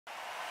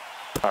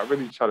I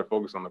really try to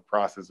focus on the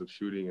process of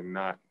shooting and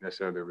not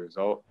necessarily the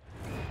result.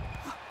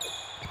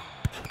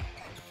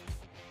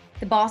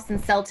 The Boston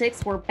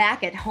Celtics were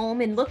back at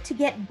home and looked to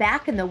get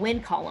back in the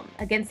win column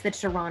against the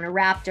Toronto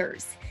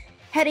Raptors.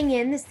 Heading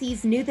in, the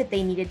C's knew that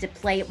they needed to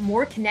play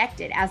more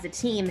connected as a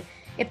team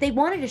if they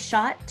wanted a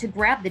shot to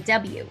grab the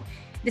W.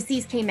 The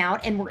C's came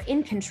out and were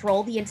in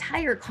control the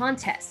entire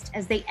contest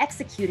as they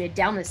executed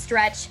down the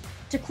stretch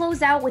to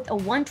close out with a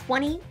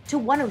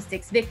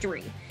 120-106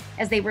 victory,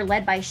 as they were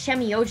led by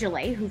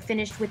Ojeleye, who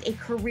finished with a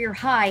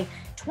career-high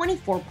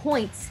 24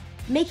 points,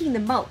 making the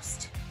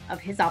most of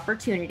his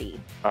opportunity.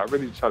 I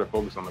really try to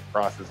focus on the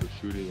process of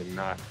shooting and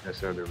not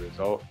necessarily the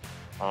result.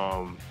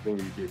 I think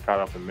if you get caught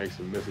up in makes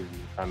and misses, you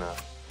kind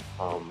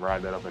of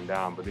ride that up and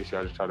down. But this year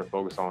I just try to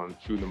focus on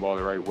shooting the ball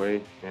the right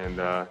way, and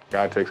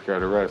God takes care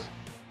of the rest.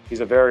 He's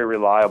a very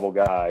reliable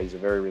guy. He's a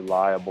very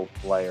reliable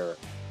player.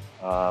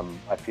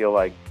 I feel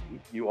like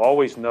you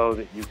always know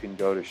that you can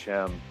go to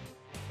Shem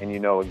and you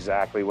know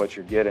exactly what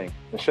you're getting.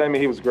 And Shem,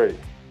 he was great.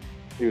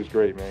 He was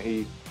great, man.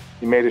 He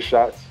made his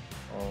shots.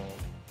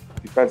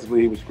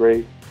 Defensively, he was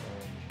great.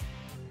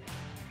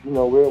 You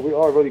know, we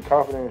are really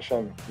confident in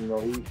Shem. You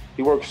know,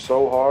 he works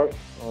so hard,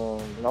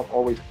 and I'm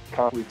always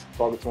constantly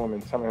talking to him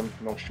and telling him,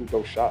 you know, shoot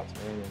those shots,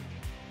 man. And,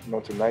 you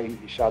know, tonight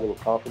he shot it with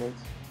confidence.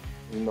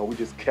 You know, we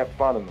just kept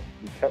finding him.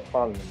 We kept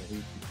finding him, and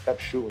he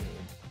kept shooting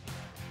him.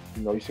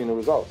 You know, you've seen the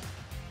results.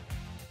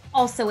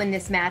 Also in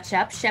this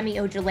matchup,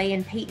 Ojeleye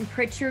and Peyton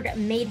Pritchard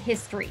made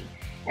history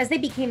as they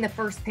became the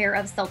first pair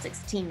of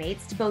Celtics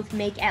teammates to both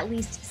make at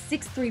least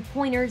 6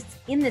 3-pointers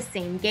in the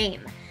same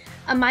game,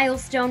 a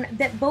milestone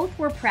that both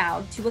were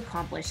proud to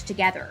accomplish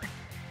together.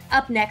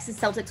 Up next, the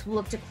Celtics will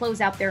look to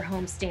close out their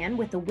homestand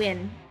with a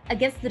win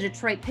against the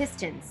Detroit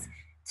Pistons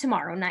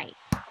tomorrow night.